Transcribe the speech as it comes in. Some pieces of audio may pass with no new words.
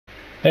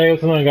Hey,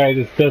 what's going on, guys?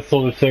 It's Death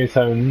Soldier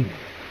 77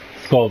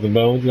 Skulls and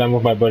Bones, and I'm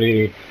with my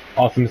buddy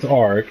Awesomeness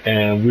Ark,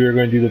 and we're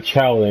going to do the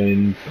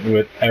challenge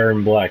with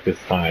Aaron Black this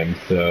time.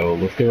 So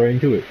let's get right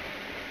into it.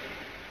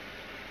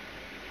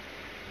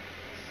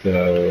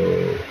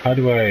 So, how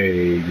do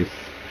I just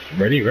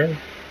ready, right?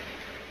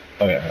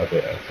 Oh yeah,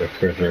 okay, so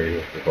Chris ready.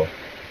 Okay, cool.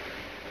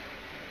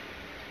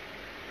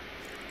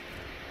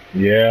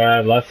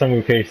 Yeah, last time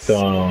we faced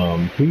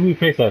who did we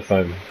face last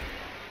time?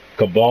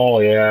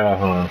 Cabal, yeah,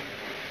 huh?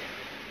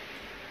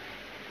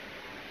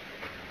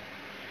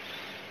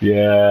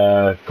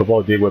 Yeah,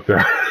 Cabal did whip their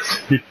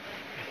ass.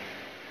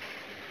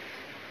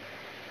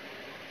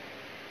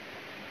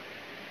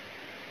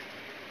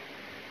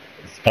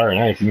 It's Fire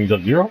Nice, you mean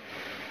Sub-Zero?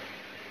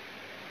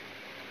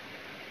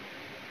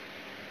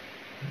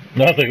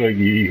 Nothing like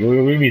you. What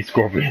do you mean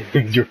Scorpion?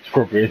 You're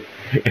Scorpion.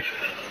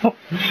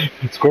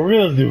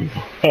 Scorpion is doing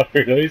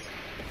Fire Nice.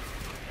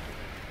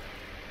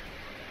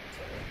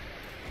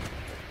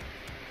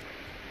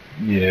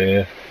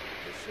 Yeah.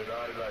 Should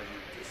I let you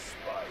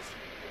despise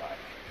you, Black?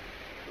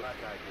 Like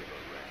I give a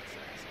rat's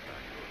ass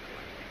about your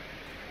claim.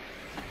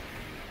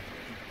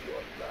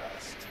 Your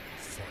last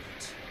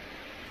fight.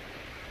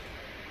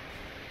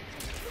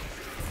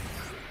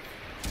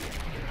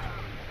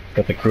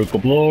 Got the critical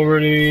blow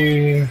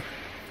already.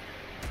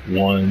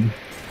 One.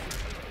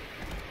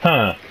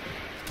 Huh.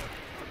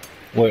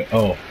 Wait,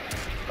 oh.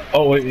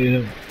 Oh,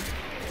 wait.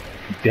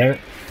 Damn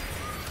it.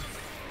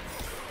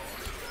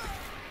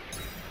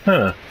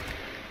 Huh.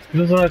 It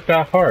doesn't look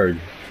that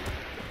hard.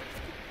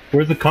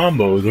 Where's the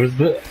combos? Where's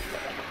the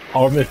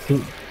armor?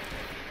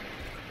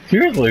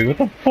 Seriously, what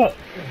the fuck?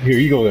 Here,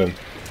 you go then.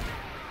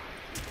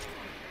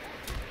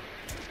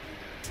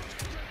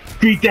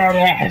 Beat that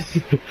ass!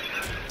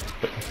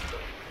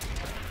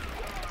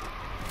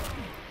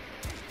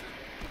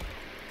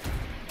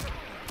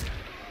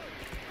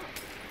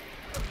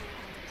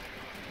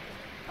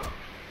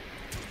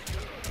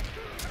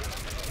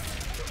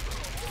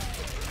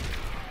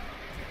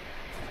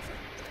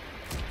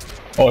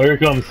 Oh, here it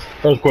comes.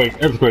 Earthquake,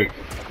 earthquake.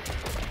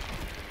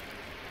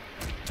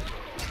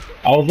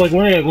 I was like,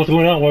 wondering what's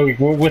going on?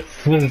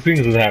 What's the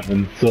things that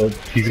happened? So,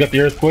 he's got the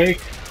earthquake?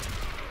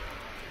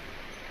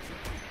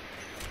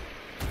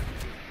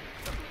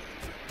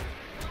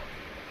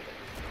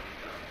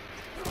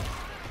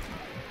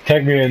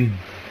 Tag me in.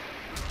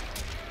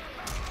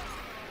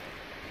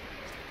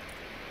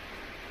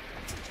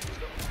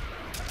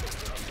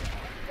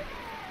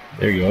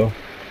 There you go.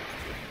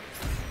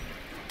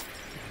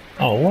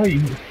 Oh, why are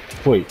you...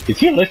 Wait, is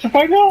he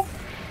electrified now?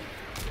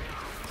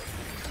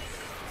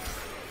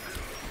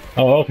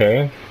 Oh,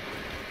 okay.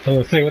 So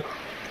let's see what...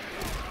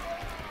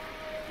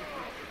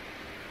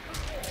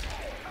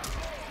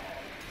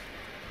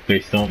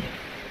 Face stomp.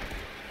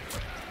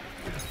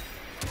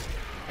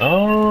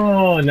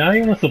 Oh, now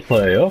he wants to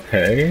play.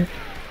 Okay.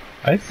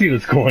 I see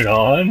what's going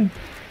on.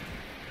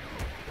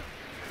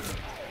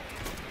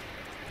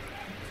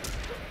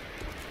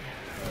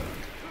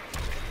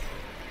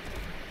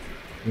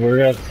 We're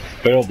at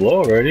Fatal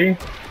Blow already.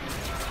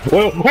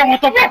 Whoa, what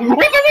the fuck?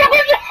 What the fuck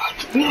was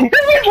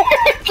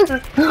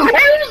that?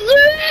 What is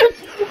this?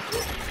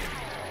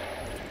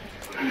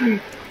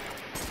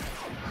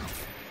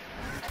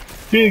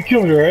 He didn't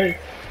kill me, right?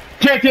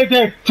 Take,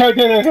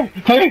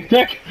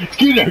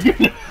 Skeeter, get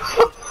there.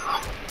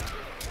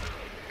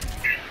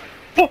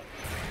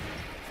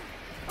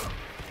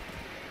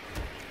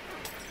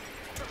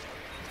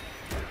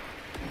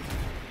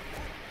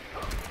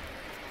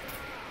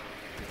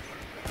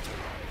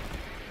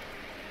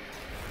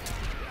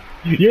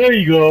 There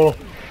you go.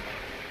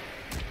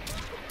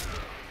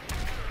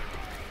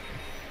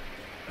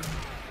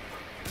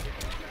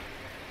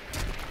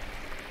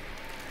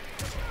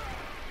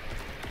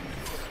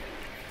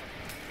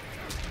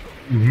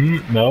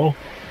 No.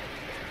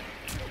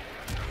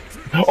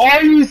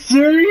 Are you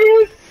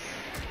serious?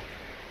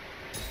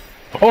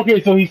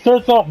 Okay, so he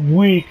starts off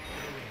weak,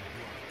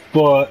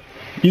 but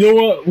you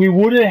know what? We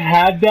wouldn't have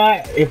had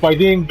that if I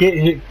didn't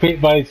get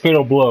hit by his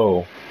fatal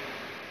blow.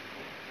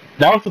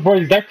 That was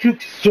surprising. That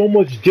took so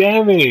much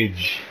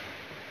damage.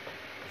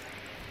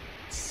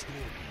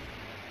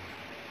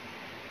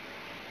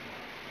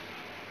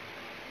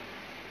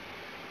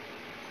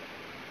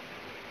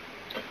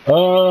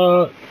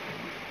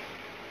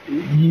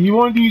 You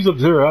want to use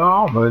Sub-Zero?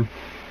 Oh, man.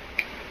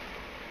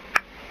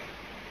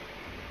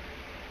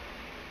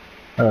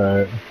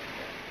 Alright. I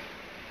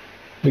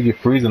think you're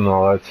freezing and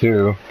all that,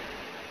 too.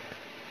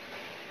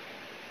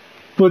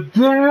 But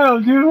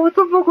damn, dude, what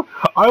the fuck?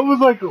 I was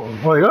like, oh,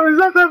 it's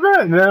not that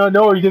bad. And then I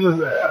know he gets his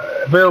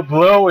fatal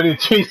blow and it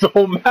changed the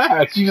whole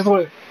match. He just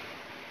went,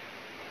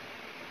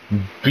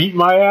 beat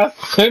my ass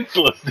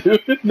senseless,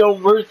 dude. No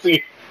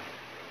mercy.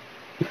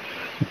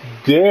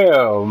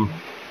 Damn.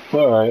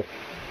 Alright.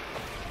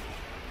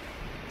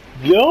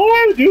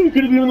 No, dude, it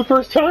could have been the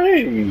first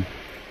time.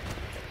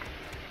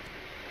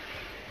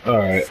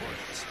 Alright,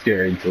 let's get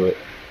into it.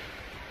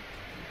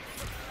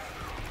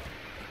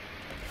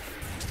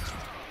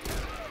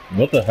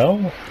 What the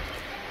hell?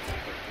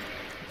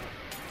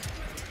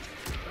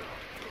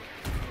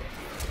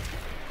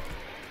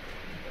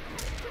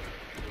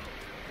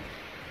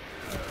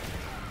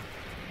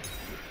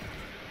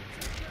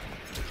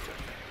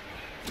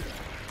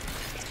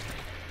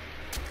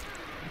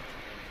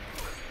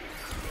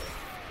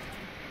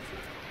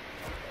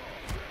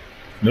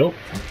 Nope.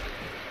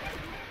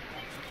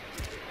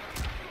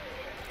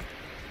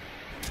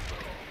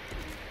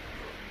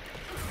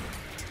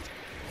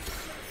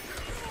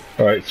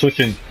 Alright,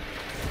 switching.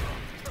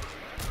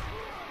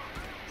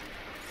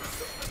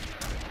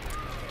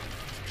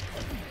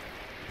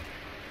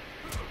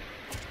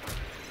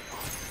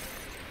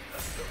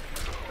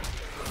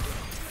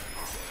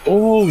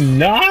 Oh,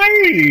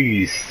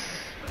 nice!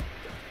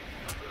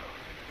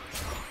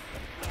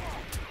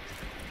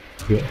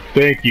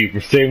 Thank you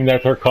for saving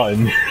that Dark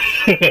Cotton.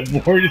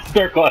 More just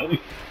Dark Cotton.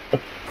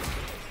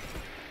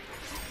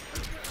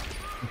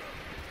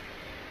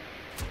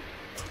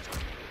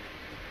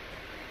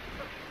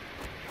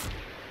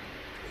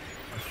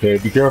 Okay,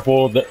 be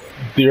careful. The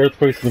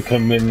earthquake's gonna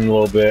come in a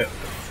little bit.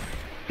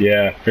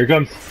 Yeah, here it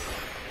comes.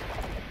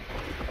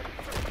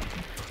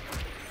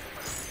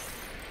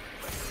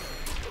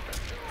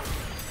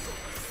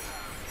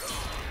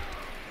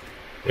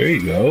 There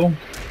you go.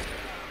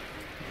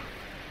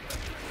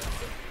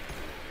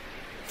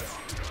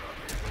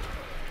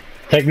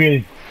 Take me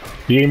in.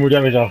 You get more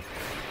damage off.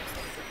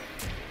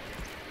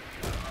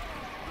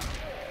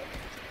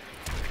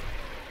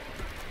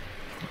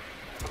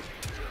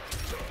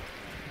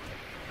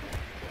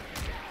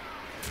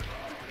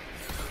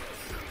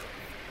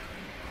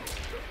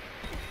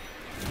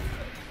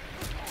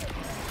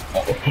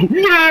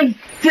 No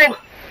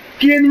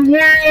fucking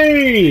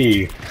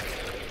way!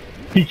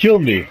 He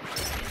killed me.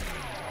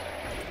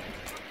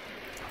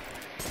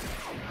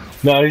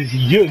 No,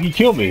 he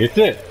killed me. It's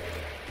it.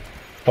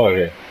 Oh,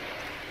 okay.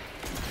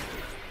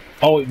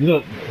 Oh,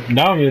 look.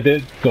 Now I'm gonna do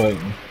it. Go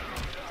ahead.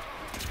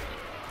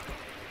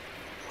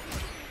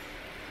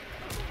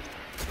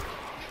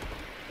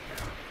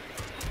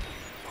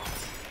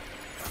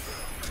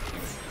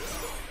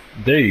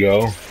 There you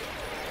go.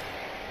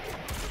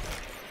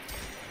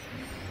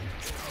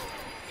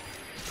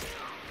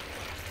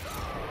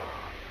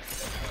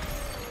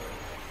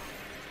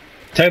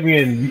 Type me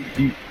in.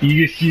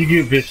 You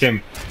can fish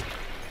him.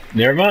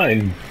 Never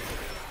mind.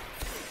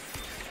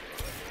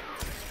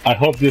 I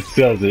hope this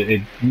does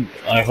it.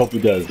 I hope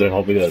it does. I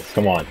hope it does.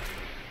 Come on.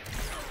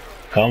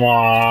 Come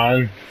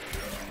on.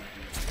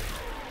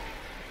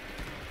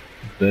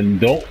 Then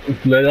don't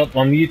let up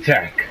on the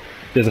attack.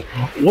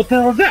 What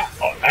the hell is that?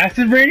 Oh,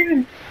 acid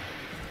rain?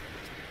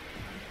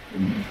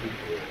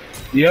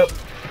 Yep.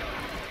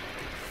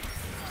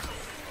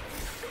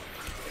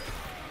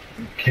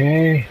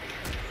 Okay.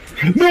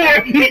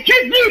 No! He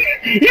kissed me!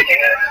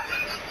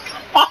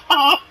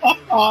 Oh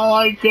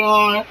my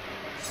god!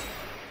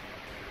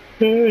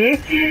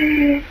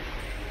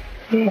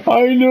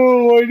 I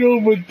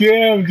know, but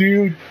damn,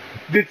 dude.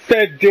 It's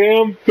that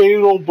damn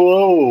fatal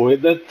blow.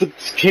 That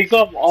takes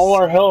off all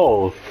our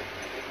health.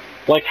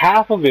 Like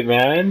half of it,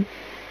 man.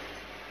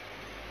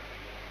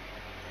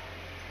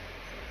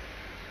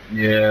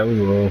 Yeah, we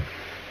will.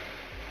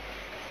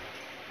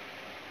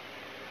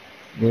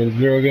 We're at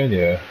 0 again?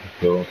 Yeah,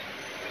 cool.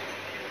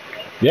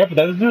 Yeah, but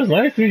that was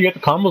nice, dude. You got the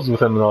combos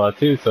with him and all that,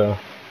 too, so.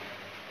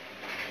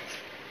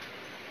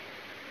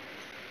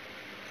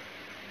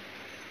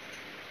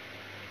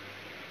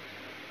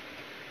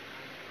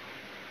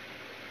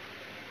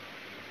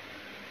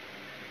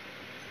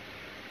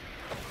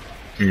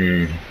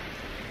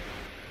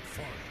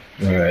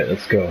 Alright,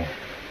 let's go.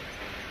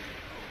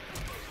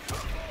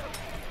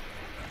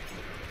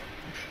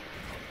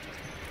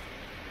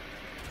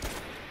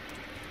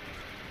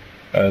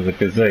 That was a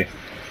good say.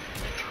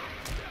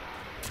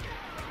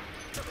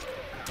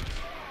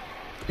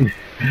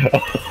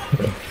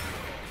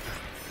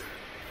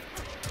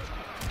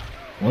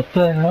 What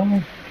the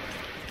hell?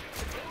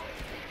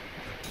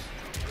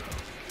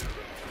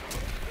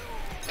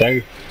 Thank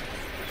you.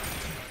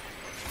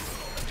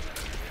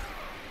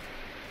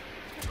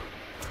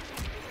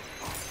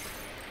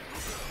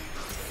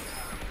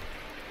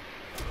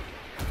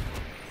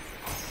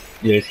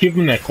 Yeah, just keep him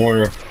in that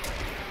corner.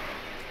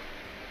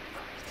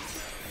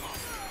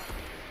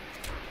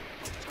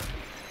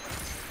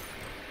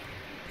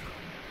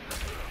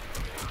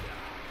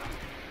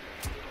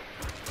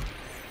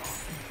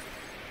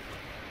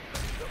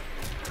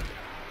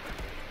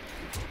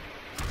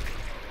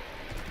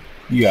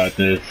 You got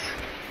this.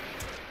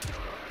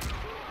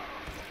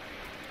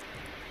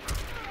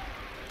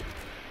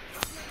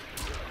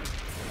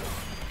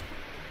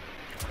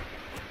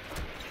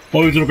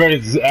 Oh, he's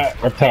regarding his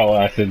reptile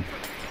acid.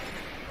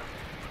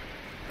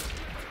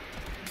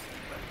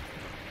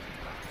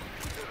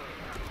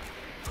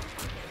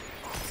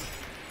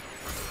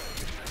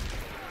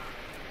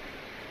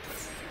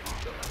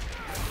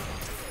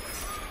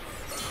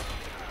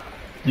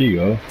 There you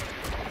go.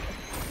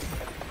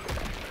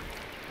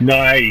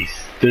 Nice!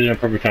 Did it in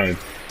perfect time.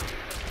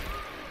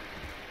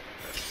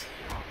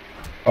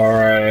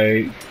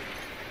 Alright.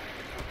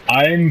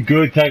 I'm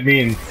good, tag me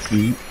in.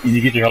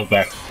 You get your health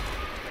back.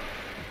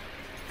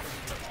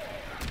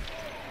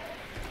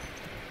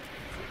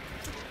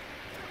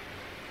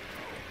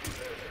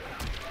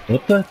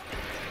 What the?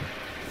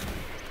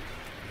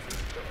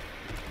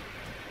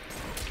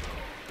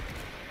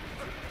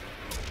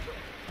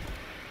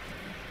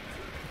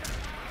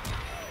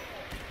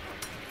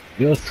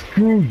 Yo,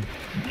 screw.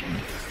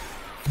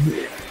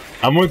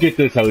 I'm gonna get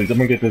this at least. I'm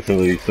gonna get this at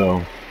least.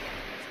 So,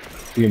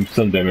 give him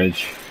some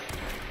damage.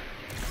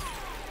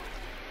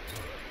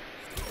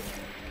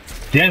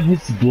 Damn,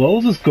 his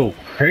blows just go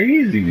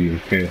crazy,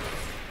 dude. Okay.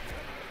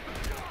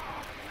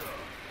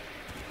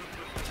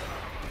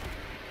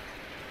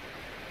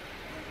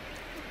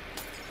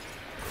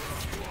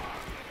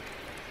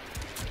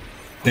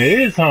 It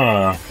is,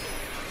 huh?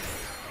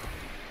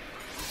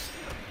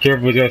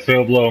 Careful with that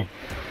fail blow.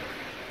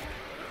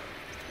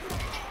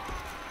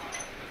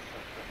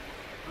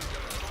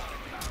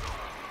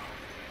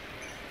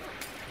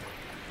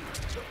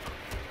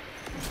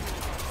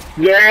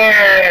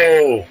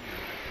 No!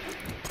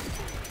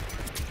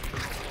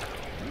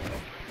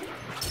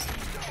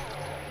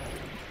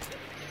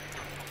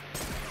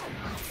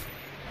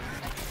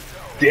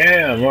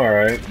 Damn,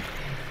 alright.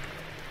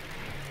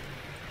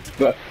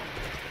 But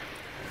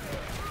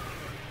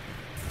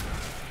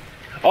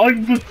oh,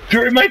 you put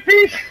dirt in my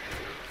face!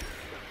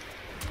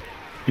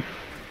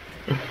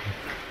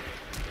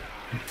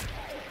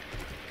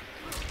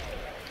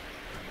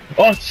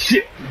 Oh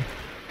shit!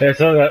 Yeah, I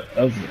saw that.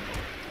 That was...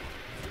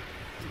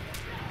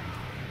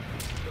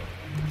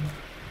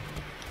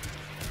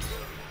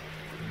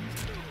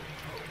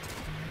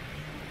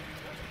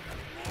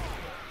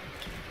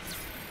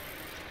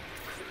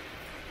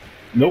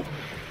 Nope.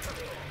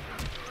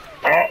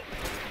 Oh.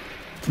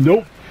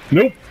 Nope.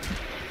 Nope.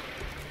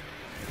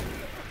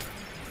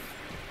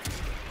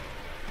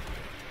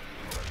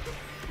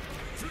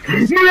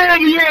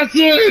 Man, yes,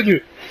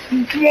 it!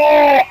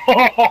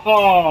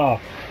 Oh!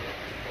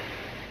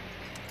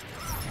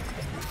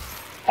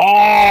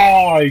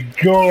 Oh my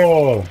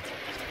god!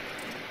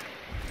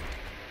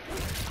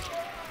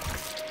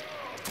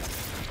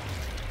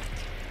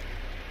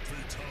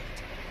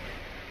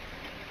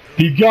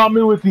 He got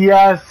me with the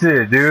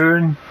acid,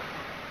 dude.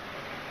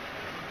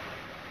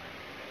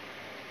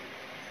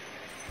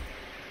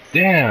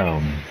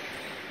 Damn.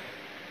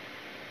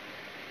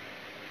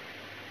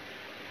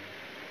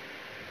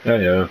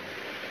 Yeah.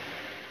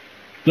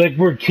 Like,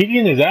 we're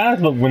kicking his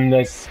ass, but when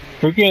like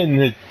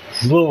freaking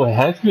his little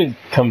henchman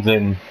comes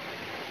in.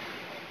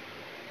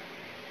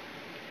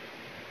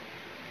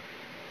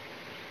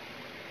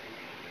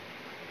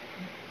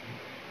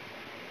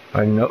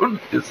 I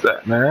noticed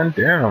that, man.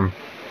 Damn.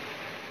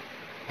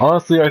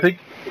 Honestly, I think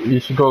you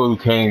should go Liu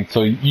Kang,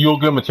 so you'll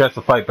give him a chance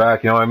to fight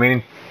back, you know what I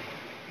mean?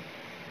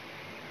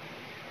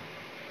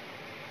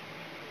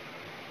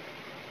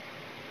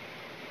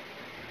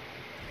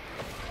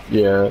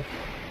 Yeah.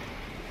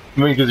 I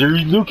mean, because you're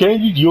Liu Kang,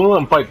 you don't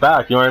let him fight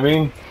back, you know what I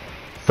mean?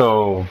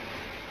 So,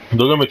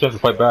 they'll give him a chance to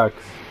fight back.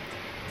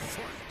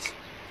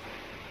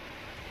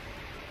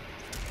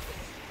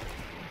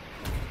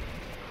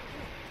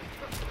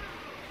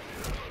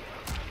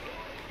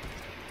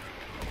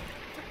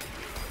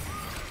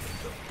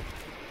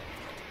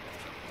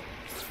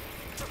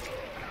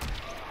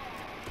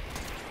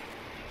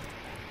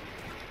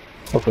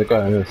 Hopefully,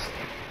 got this.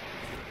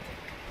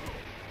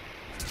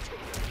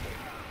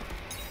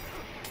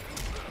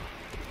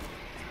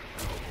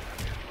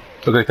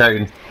 Okay,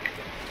 tagging.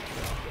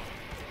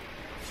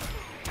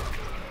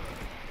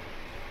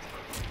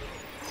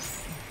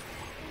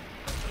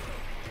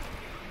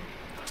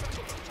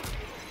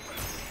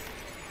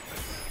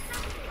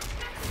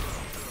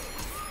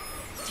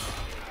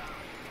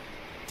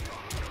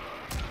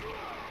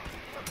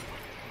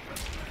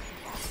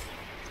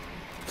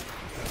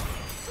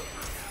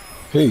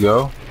 Here you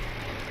go.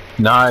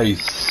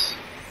 Nice.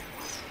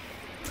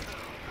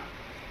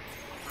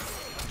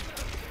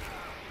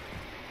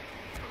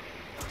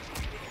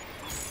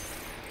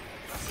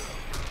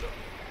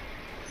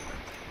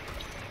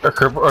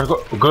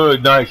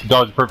 Good, nice. You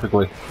dodged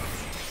perfectly.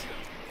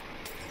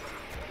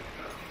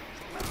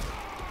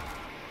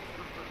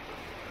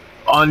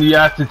 On the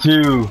acid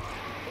too.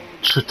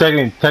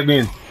 Tag me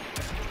in.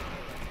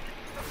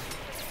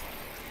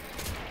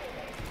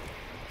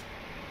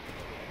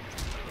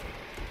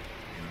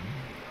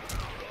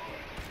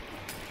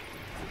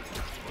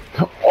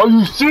 Are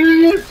you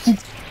serious?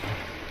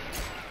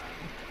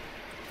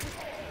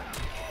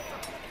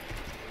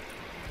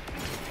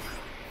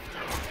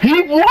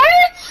 He what?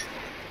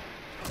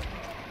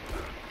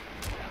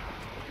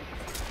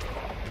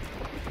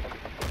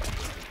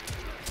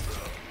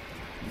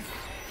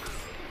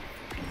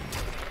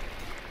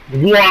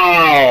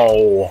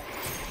 Wow.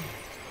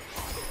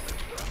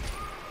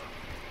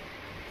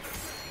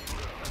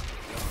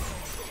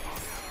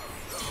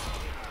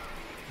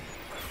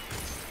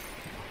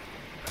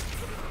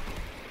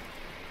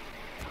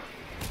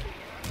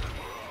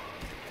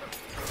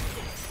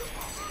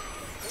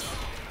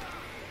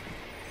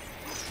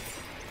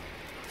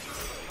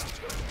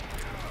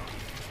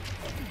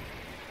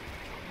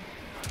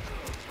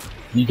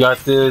 You got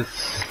this.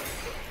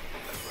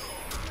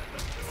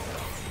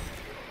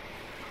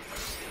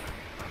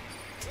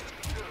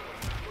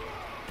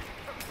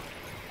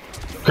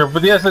 Careful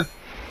with the acid.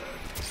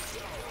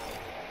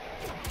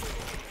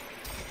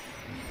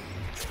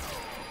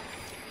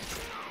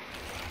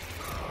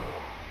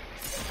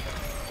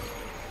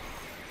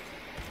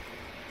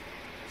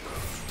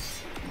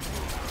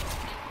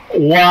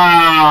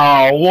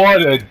 Wow,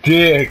 what a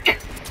dick.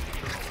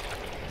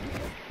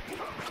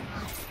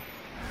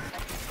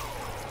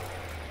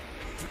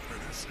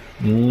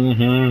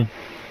 Mm-hmm.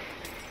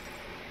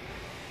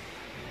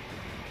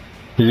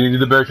 Did you do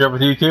the bear trap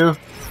with you too?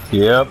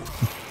 Yep.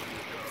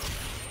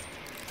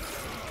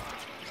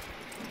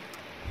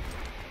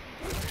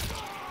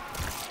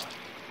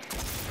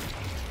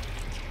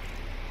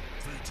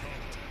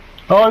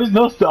 Oh, I just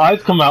noticed the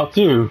eyes come out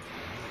too.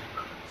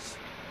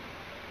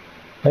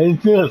 I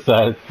didn't notice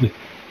that.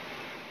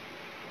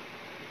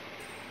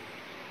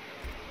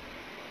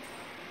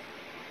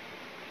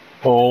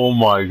 Oh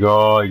my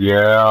god,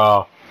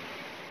 yeah.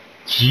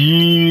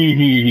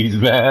 Jeez,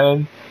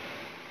 man.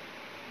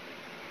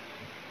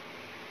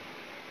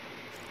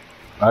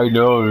 I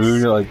know,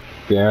 dude. Like,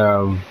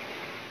 damn.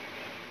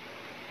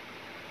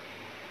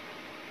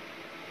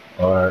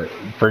 Alright,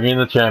 bring in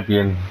the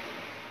champion.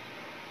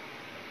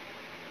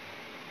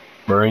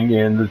 Bring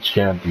in the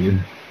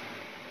champion.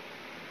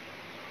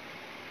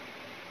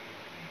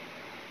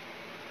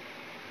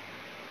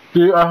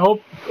 Dude, I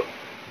hope...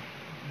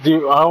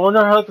 Dude, I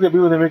wonder how it's gonna be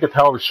when they make a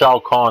Tower of Shao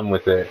Kahn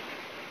with it.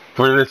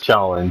 For this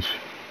challenge.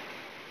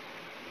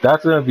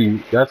 That's gonna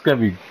be...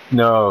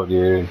 No,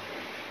 dude.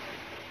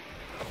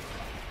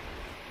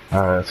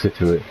 Alright, let's get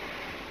to it.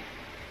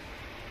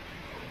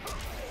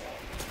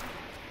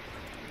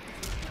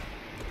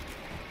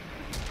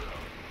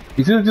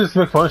 He's gonna just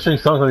make punishing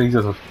songs and he's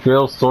just a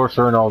failed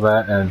sorcerer and all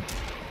that, and...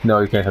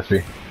 No, you can't touch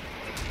me.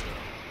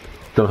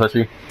 Don't touch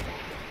me.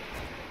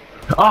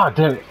 Ah,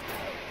 damn it.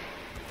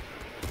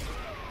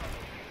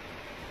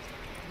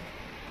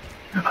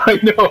 I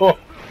know!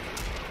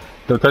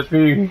 Don't touch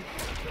me!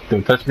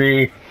 Don't touch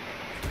me!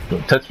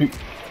 Don't touch me!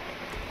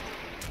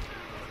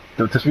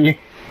 Don't touch me!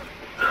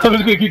 I'm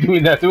just gonna keep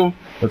doing that to him!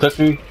 Don't touch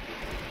me!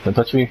 Don't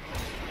touch me!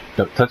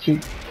 Don't touch me!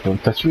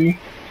 Don't touch me!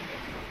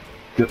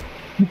 Don't.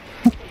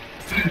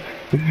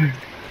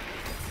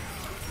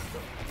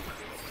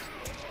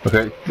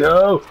 Okay,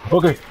 no!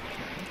 Okay!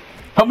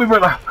 Help me,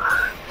 brother!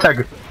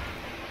 Tag!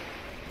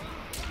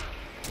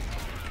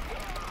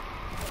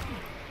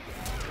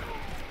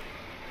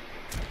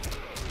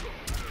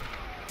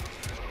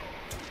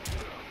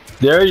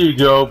 There you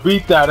go!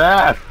 Beat that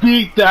ass!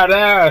 Beat that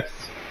ass!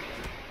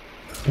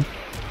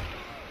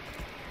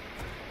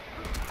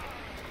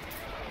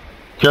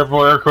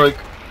 Careful, earthquake!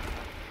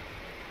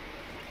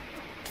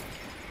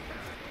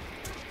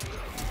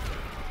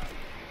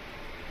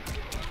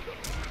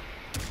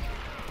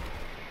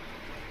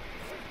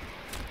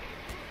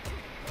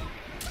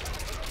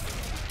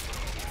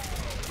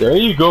 There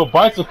you go,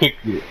 bicycle kick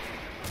it.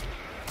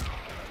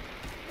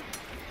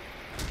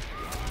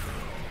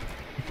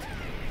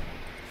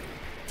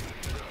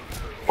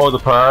 Oh, the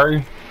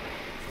parry.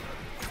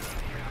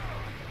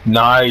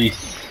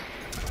 Nice.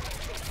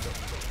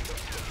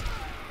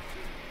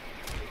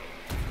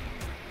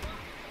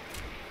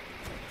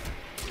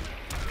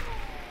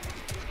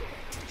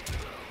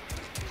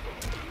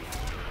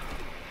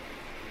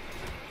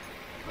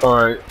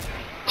 Alright.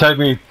 Tag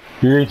me.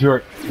 You're into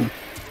it.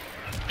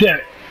 Damn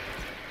it.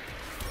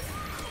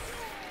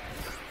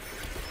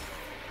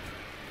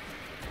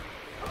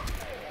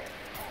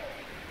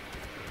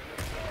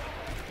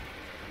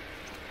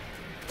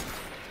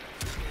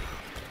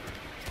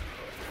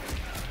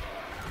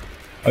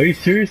 Are you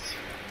serious?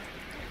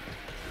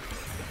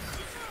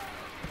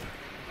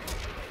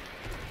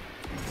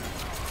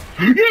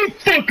 You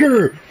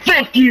fucker!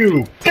 Fuck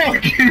you!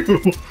 Fuck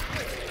you!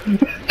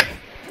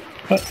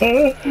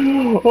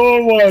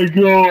 Oh my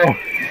god!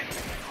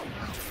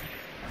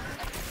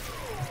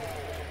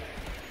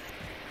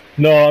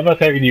 No, I'm not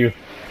tagging you.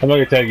 I'm not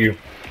gonna tag you.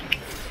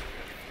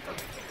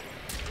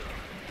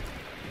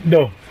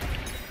 No.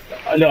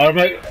 No, I'm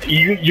not.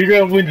 You're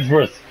gonna win this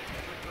first.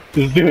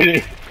 Just do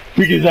it.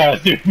 Beat his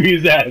ass, dude.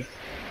 Beat his ass.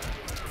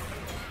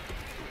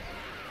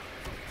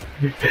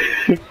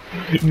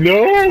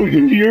 No,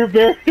 you're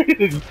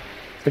buried.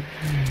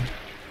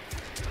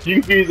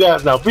 You can beat his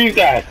ass now. Beat his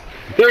ass.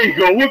 There you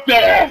go. Whip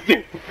that ass,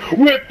 dude.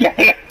 Whip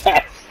that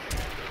ass.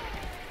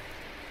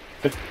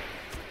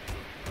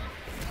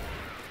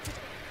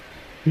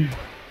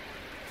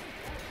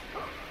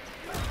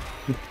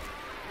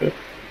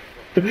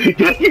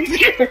 Don't be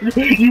scared.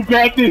 You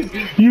got this.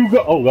 You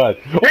got. Oh god.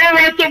 Oh,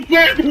 what the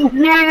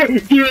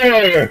fuck?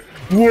 Yeah.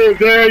 Whoa,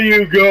 there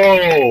you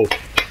go.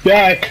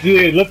 That's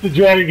it. Let the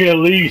dragon get a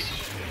leash.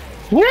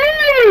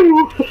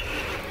 Woo!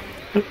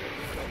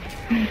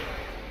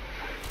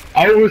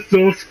 I was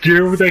so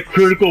scared with that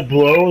critical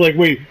blow. Like,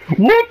 wait,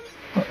 what?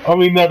 I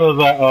mean, that was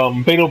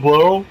that fatal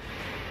blow.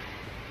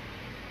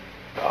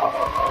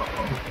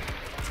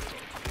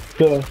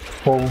 The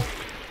whole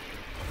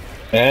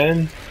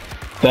and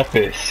the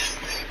fist.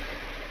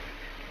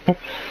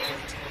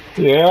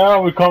 Yeah,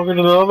 we conquered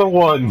another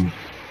one.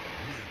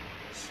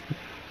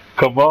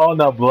 Come on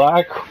now,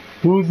 Black.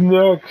 Who's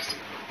next?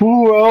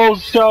 Who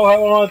else shall I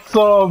want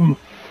some?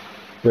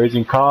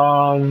 Raging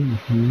Khan.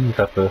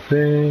 Got the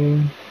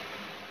thing.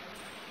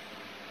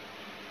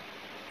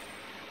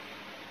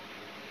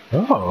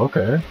 Oh,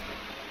 okay.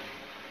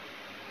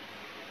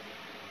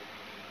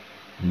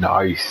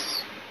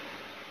 Nice.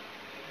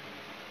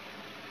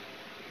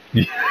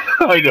 Yeah,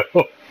 I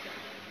know.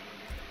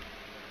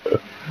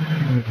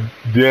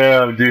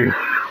 Damn, dude.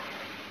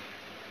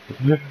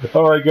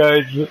 Alright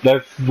guys,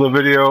 that's the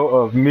video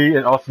of me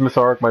and Awesomeness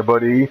Arc, my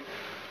buddy,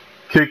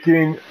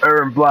 kicking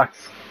Aaron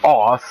Black's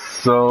ass.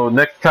 So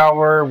next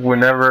tower,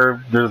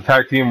 whenever there's a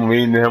tag team,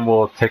 me and him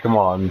will take him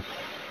on.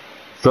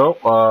 So,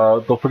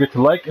 don't forget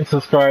to like and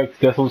subscribe to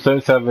Decimal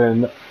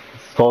 77,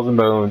 Skulls and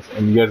Bones,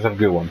 and you guys have a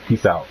good one.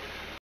 Peace out.